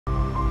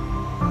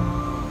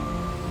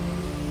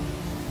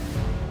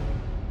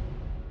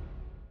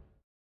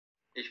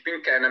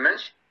bin keiner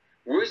Mensch.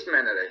 Wo ist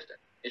meine Rechte?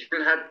 Ich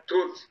bin halt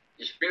tot.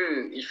 Ich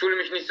fühle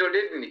mich nicht so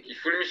lebendig. Ich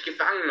fühle mich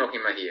gefangen noch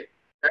immer hier.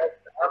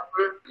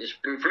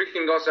 Ich bin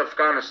Flüchtling aus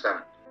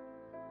Afghanistan.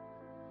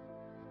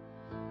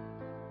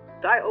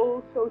 I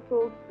also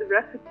told the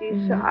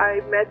refugees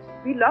I met,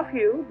 we love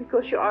you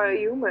because you are a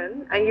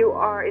human and you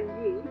are in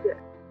need.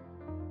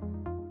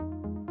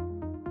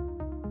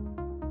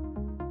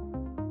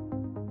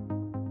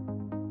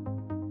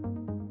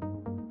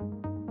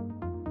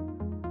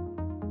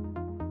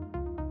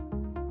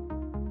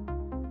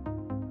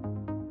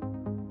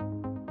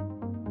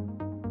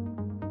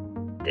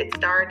 It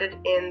started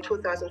in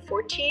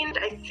 2014.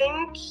 I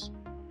think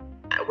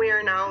we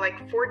are now like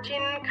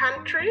 14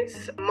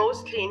 countries,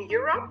 mostly in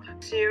Europe,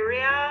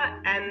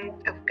 Syria and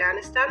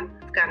Afghanistan.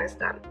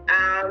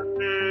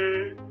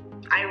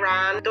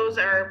 Iran, those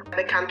are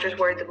the countries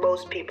where the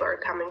most people are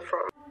coming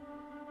from.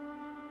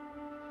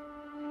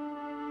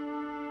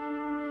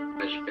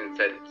 Ich bin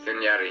seit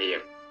 10 Jahren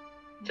hier,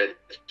 seit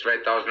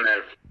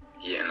 2011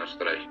 hier in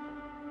Österreich.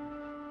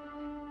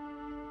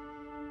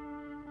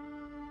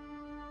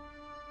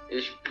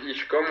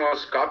 Ich komme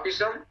aus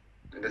Kapisa,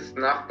 das ist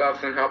Nachbar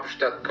von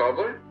Hauptstadt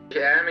Kabul. Ich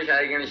erinnere mich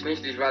eigentlich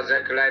nicht, ich war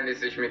sehr klein,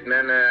 als ich mit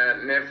meiner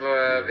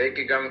Neffe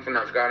weggegangen von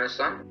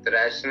Afghanistan.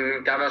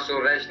 13 kann man so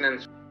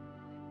rechnen.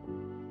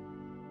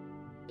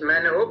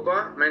 Meine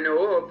Opa,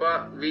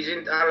 wir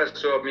sind alle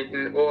so mit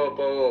dem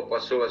Opa,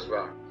 sowas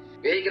war.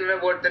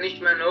 Irgendwer wollte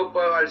nicht meinen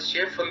Opa als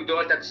Chef von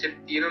dort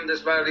akzeptieren und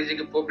das war ein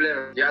riesiges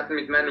Problem. Wir hatten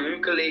mit meinem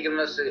Onkel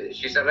irgendwas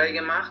Schießerei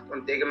gemacht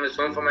und irgendein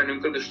Sohn von meinem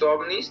Onkel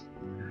gestorben ist.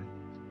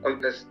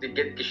 Und die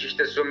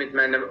Geschichte so mit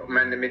meinem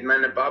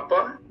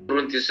Papa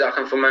und die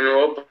Sachen von meinem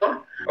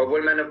Opa.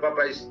 Obwohl mein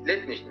Papa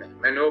lebt nicht mehr.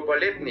 Mein Opa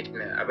lebt nicht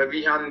mehr. Aber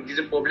wir haben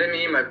diese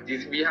Probleme immer.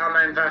 Wir haben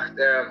einfach,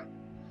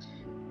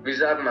 wie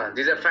sagt man,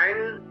 dieser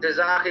Feind der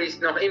Sache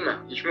ist noch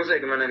immer. Ich muss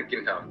irgendwann ein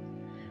Kind haben.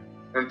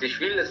 Und ich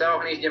will das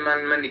auch nicht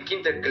jemandem meine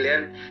Kinder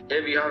erklären,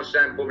 hey, wir haben so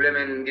ein Problem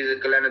in diesem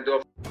kleinen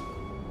Dorf.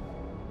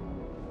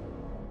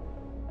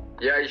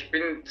 Ja, ich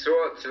bin so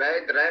 2-3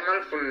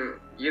 Mal von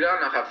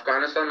Iran nach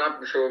Afghanistan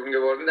abgeschoben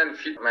geworden. Dann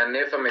mein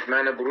Neffe mit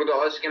meinem Bruder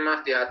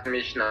ausgemacht, die hat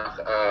mich nach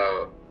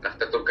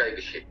der Türkei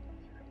geschickt.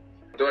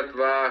 Dort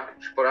war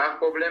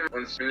Sprachproblem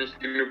und es war nicht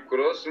genug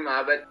groß zum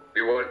Arbeiten.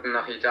 Wir wollten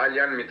nach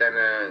Italien mit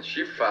einem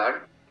Schiff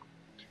fahren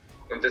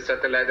und das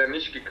hatte leider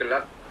nicht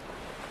geklappt.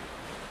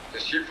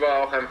 Das Schiff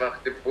war auch einfach,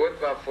 das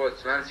Boot war vor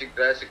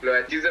 20-30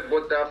 Leuten. Dieses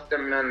Boot durfte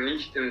man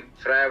nicht in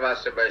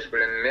Freiwasser,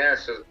 beispielsweise im Meer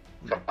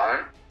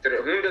fahren.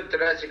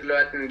 130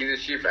 Leute in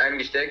dieses Schiff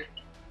eingesteckt.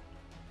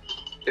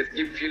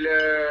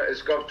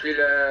 Es gab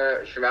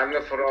viele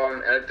schwangere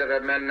Frauen, ältere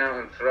Männer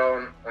und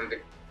Frauen und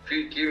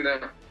viele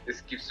Kinder.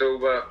 Es gibt so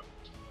über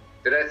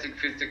 30,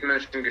 40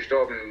 Menschen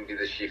gestorben in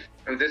diesem Schiff.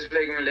 Und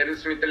deswegen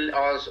Lebensmittel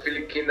aus,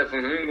 viele Kinder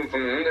von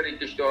Hunger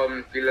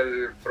gestorben,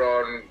 viele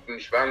Frauen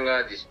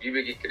schwanger, die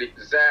Baby gekriegt.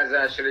 Sehr,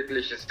 sehr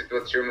schreckliche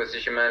Situation, was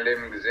ich in meinem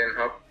Leben gesehen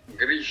habe.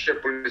 Griechische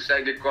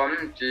Polizei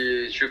gekommen,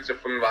 die Schützer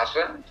von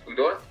Wasser von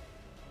dort.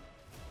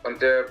 Und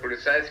die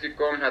Polizei ist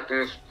gekommen, hat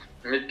uns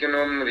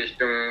mitgenommen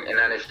in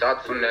eine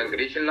Stadt von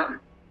Griechenland.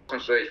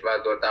 Und so, ich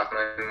war dort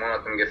 8-9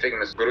 Monate im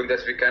Gefängnis, aufgrund,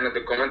 dass wir keine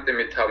Dokumente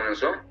mit haben und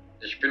so.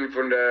 Ich bin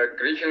von der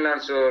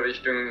Griechenland so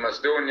Richtung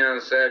Mazedonien,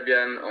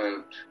 Serbien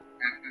und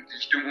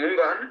Richtung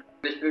Ungarn.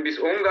 Ich bin bis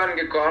Ungarn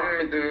gekommen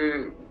mit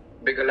dem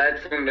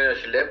Begleiter von der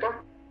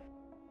Schlepper.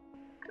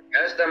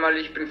 Erst einmal,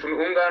 ich bin von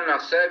Ungarn nach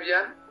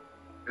Serbien,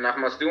 nach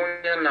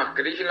Mazedonien, nach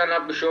Griechenland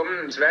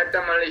abgeschoben.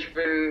 Zweites Mal, ich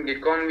bin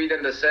gekommen wieder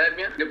in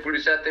Serbien. Die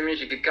Polizei hatte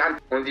mich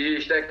gekannt und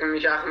die stecken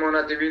mich 8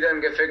 Monate wieder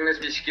im Gefängnis.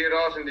 Ich gehe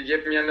raus und die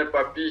geben mir ein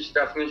Papier, ich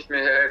darf nicht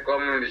mehr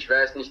herkommen und ich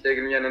weiß nicht,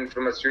 irgendwie eine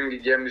Information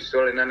gegeben, ich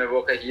soll in einer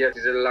Woche hier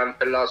dieses Land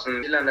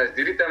verlassen. Das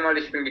dritte Mal,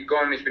 ich bin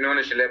gekommen, ich bin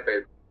ohne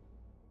Schlepper.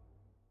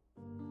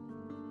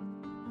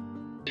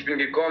 Ich bin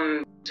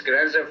gekommen zur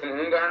Grenze von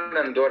Ungarn,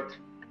 dann dort.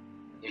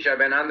 Ich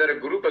habe eine andere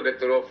Gruppe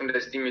getroffen,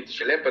 das ist die mit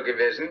Schlepper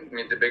gewesen,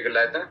 mit dem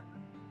Begleiter.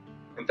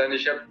 Und dann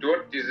ich habe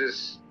dort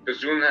dieses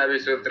Person habe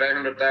ich so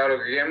 300 Euro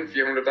gegeben,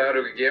 400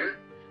 Euro gegeben,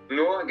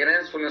 nur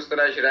Grenze von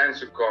Österreich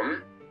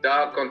reinzukommen.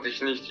 Da konnte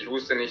ich nicht, ich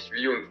wusste nicht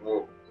wie und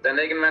wo. Dann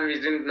irgendwann,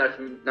 wir sind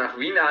nach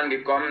Wien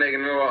angekommen,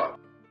 irgendwo.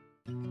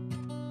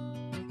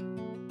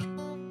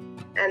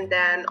 And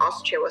then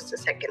Austria was the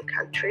second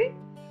country.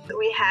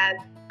 We had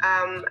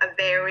a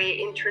very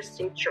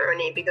interesting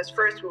journey because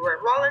first we were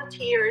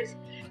volunteers.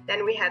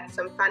 Then we had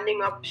some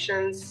funding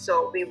options,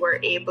 so we were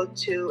able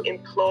to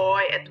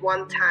employ at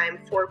one time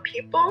 4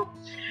 people.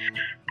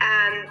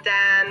 And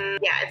then,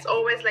 yeah, it's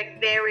always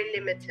like very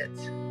limited.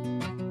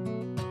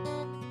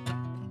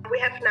 We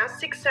have now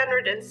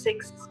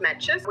 606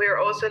 matches. We're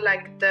also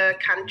like the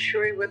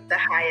country with the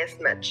highest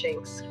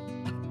matchings.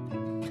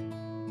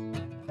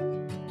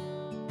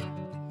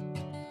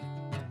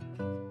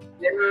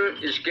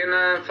 Ich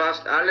kenne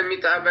fast alle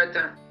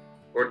Mitarbeiter.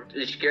 Und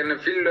ich kenne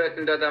viele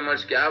Leute, die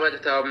damals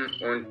gearbeitet haben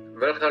und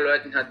welche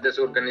Leute hat das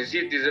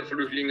organisiert, diese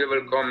Flüchtlinge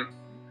willkommen.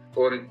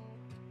 Und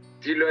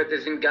die Leute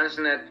sind ganz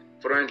nett,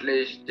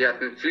 freundlich. Die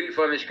hatten viel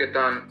für mich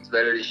getan,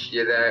 weil ich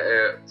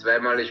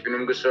zweimal ich bin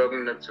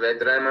umgezogen,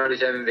 dreimal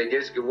ich habe in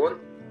WGs gewohnt.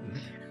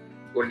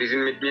 Und die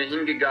sind mit mir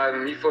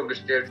hingegangen, mich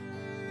vorgestellt.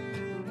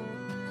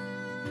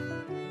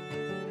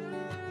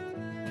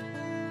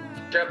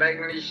 Ich habe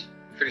eigentlich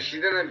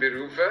verschiedene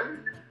Berufe,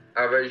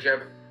 aber ich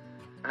habe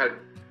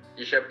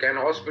keine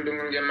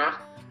Ausbildungen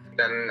gemacht.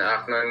 Dann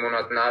nach 9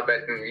 Monaten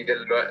arbeiten, wieder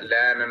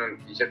lernen und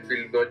ich habe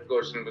viele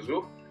Deutschkursen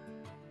besucht.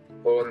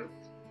 Und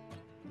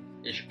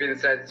ich bin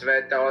seit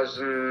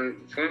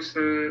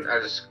 2015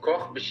 als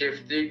Koch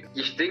beschäftigt.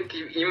 Ich denke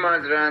immer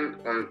dran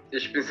und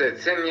ich bin seit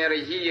 10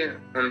 Jahren hier.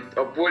 Und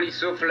obwohl ich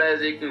so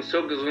fleißig und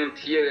so gesund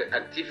hier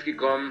aktiv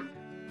gekommen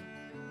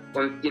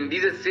und in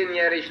diese 10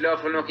 Jahre ich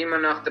laufe noch immer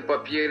nach dem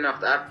Papier,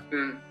 nach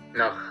Akten,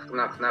 nach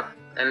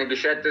einem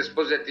gescheites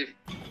Positiv.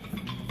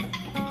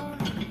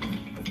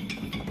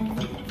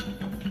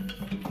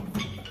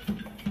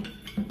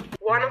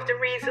 One of the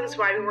reasons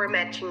why we were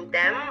matching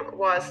them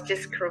was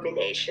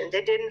discrimination.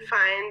 They didn't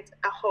find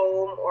a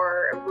home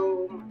or a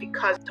room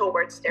because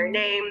towards their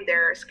name,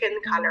 their skin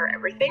color,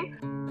 everything.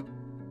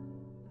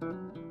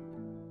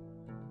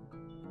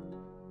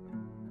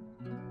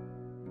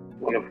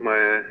 One of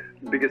my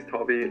biggest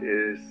hobby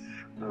is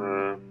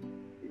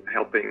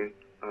helping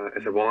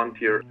as a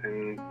volunteer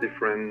in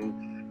different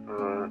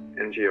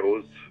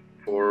NGOs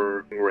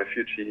for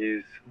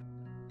refugees.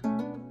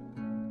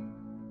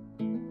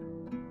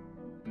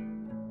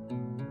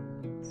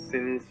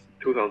 Since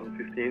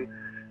 2015,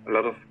 a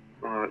lot of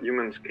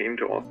humans came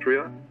to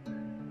Austria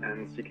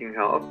and seeking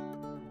help.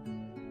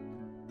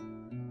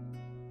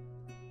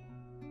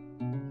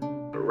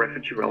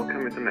 Refugee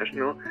Welcome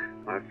International,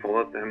 I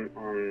followed them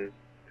on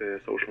the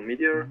social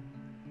media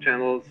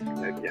channels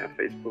like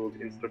Facebook,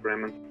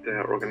 Instagram, and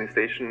the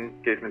organization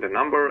gave me the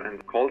number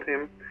and called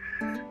him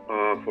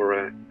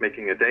for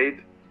making a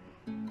date.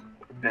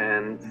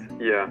 And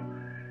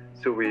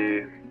so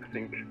we, I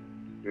think,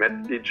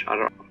 met each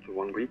other after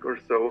 1 week or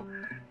so,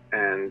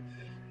 and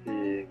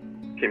he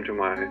came to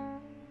my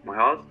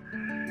house,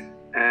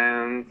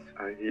 and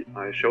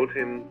I showed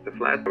him the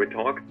flat. We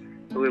talked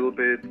a little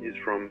bit. He's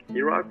from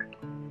Iraq,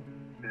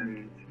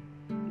 and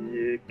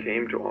he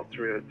came to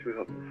Austria in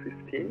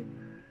 2015.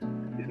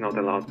 He's not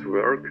allowed to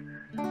work,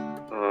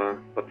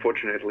 but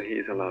fortunately he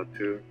is allowed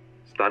to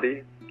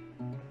study,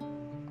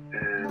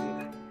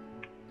 and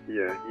he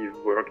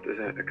worked as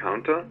an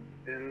accountant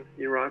in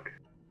Iraq.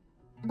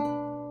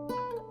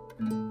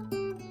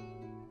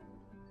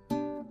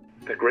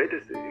 The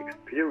greatest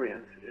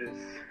experience is,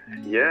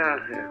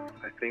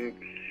 I think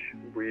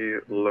we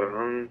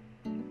learn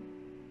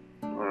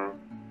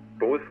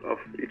both of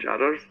each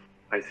other.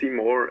 I see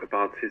more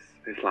about his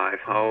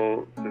life,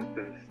 how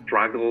the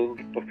struggle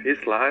of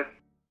his life.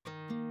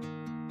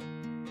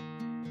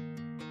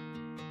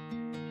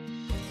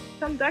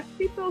 Some Dutch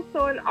people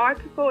saw an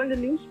article in the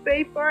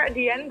newspaper at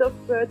the end of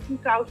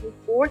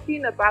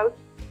 2014 about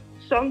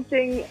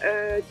something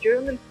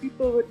German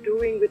people were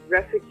doing with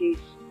refugees.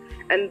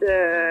 And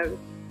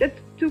that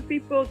two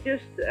people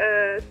just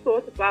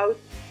thought about,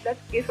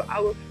 let's give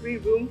our free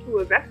room to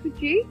a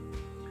refugee.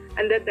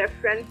 And that their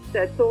friends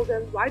told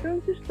them, why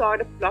don't you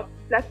start a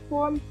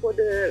platform for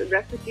the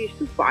refugees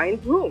to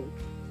find rooms?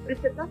 They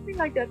said nothing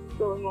like that is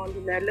going on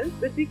in the Netherlands,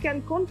 but we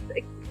can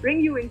bring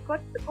you in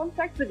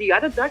contact with the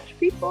other Dutch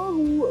people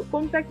who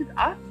contacted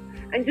us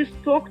and just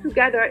talk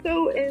together.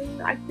 So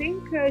in, I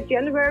think,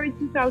 January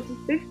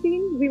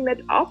 2015, we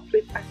met up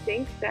with, I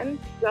think, 10,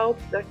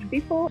 12 Dutch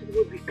people. It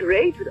would be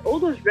great with all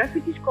those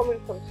refugees coming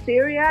from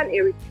Syria and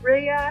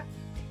Eritrea.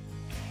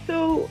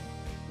 So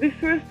we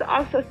first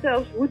asked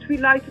ourselves, would we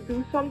like to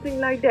do something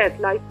like that,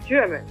 like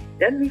German?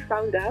 Then we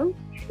found out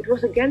it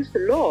was against the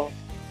law.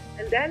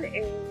 And then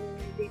in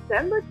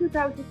December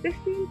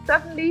 2015,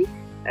 suddenly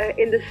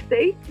in the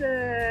state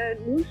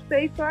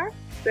newspaper,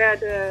 where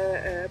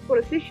the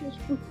politicians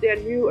put their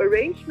new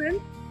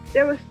arrangement,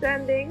 they were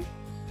standing,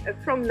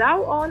 from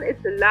now on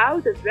it's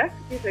allowed that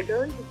refugees are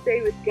going to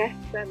stay with guest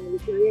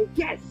families.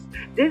 Yes,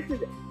 this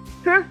is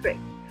perfect.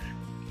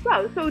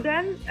 Well, so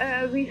then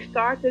we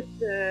started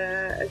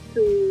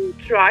to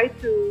try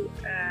to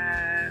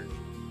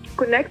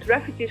connect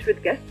refugees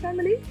with guest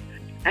families,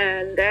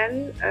 and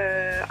then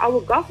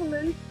our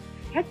government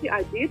had the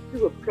idea to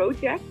do a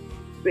project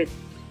with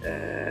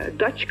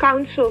Dutch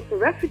Council for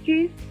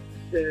Refugees,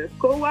 the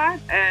COA,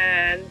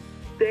 and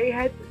they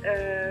had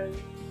a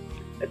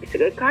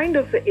kind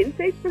of an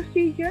intake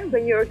procedure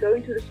when you're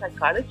going to the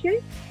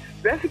psychologist.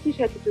 Refugees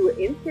had to do an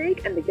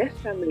intake and the guest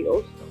family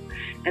also.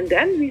 And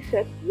then we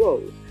said,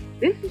 whoa,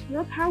 this is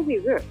not how we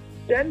work.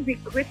 Then we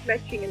quit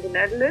matching in the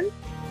Netherlands.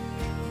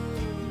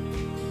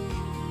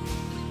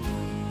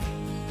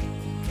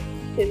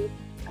 Since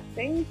I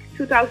think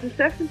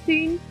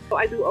 2017,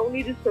 I do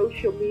only the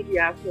social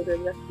media for the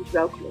Flüchtlinge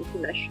Willkommen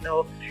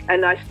International,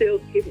 and I still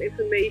give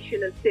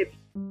information and tips.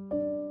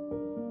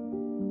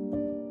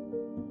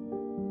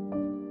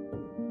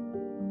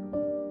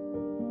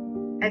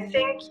 I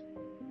think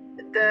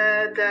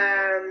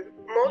the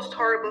most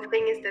horrible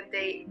thing is that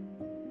they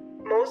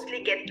mostly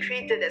get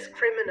treated as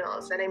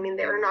criminals, and I mean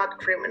they're not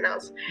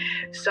criminals.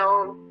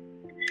 So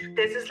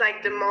this is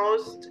like the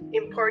most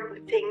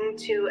important thing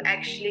to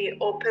actually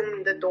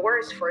open the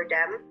doors for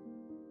them.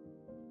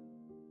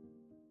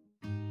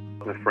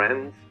 My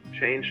friends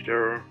changed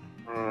their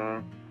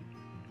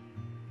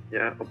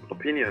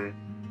opinion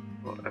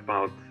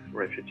about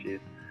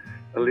refugees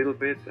a little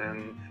bit, and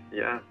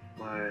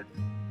my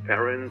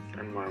parents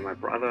and my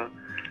brother,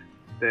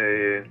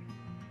 they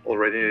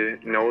already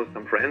know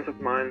some friends of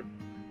mine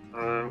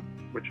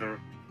which are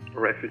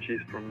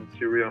refugees from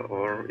Syria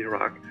or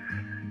Iraq,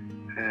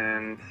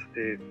 and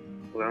they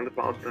learned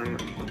about them.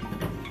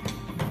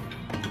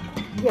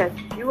 Yes,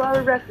 you are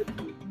a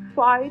refugee.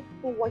 Fight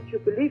for what you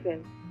believe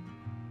in.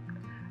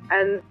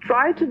 And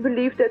try to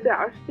believe that there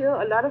are still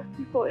a lot of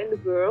people in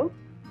the world,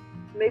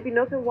 maybe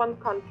not in one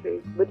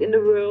country, but in the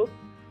world,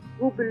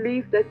 who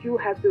believe that you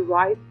have the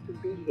right to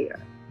be here.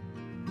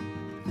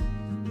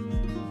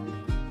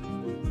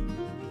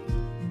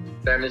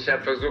 Dann ich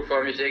habe versucht,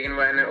 für mich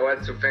irgendwo einen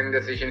Ort zu finden,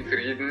 dass ich in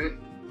Frieden,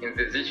 in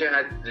der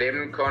Sicherheit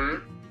leben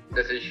kann,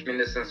 dass ich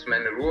mindestens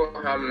meine Ruhe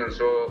habe und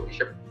so. Ich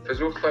habe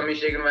versucht, für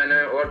mich irgendwo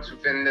einen Ort zu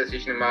finden, dass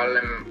ich normal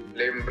im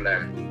Leben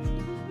bleibe.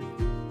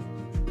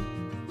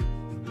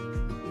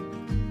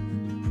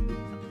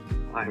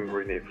 I'm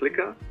René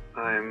Flicker.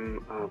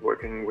 I'm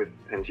working with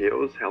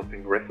NGOs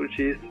helping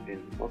refugees in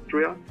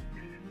Austria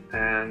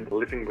and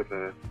living with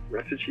a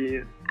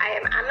refugee. I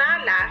am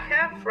Anna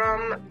Lacher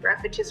from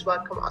Refugees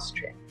Welcome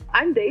Austria.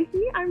 I'm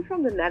Daisy, I'm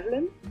from the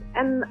Netherlands,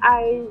 and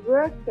I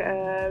work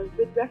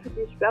with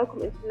Refugees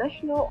Welcome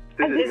International.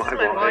 This is my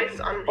voice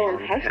on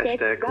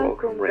hashtag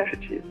Welcome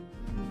Refugees.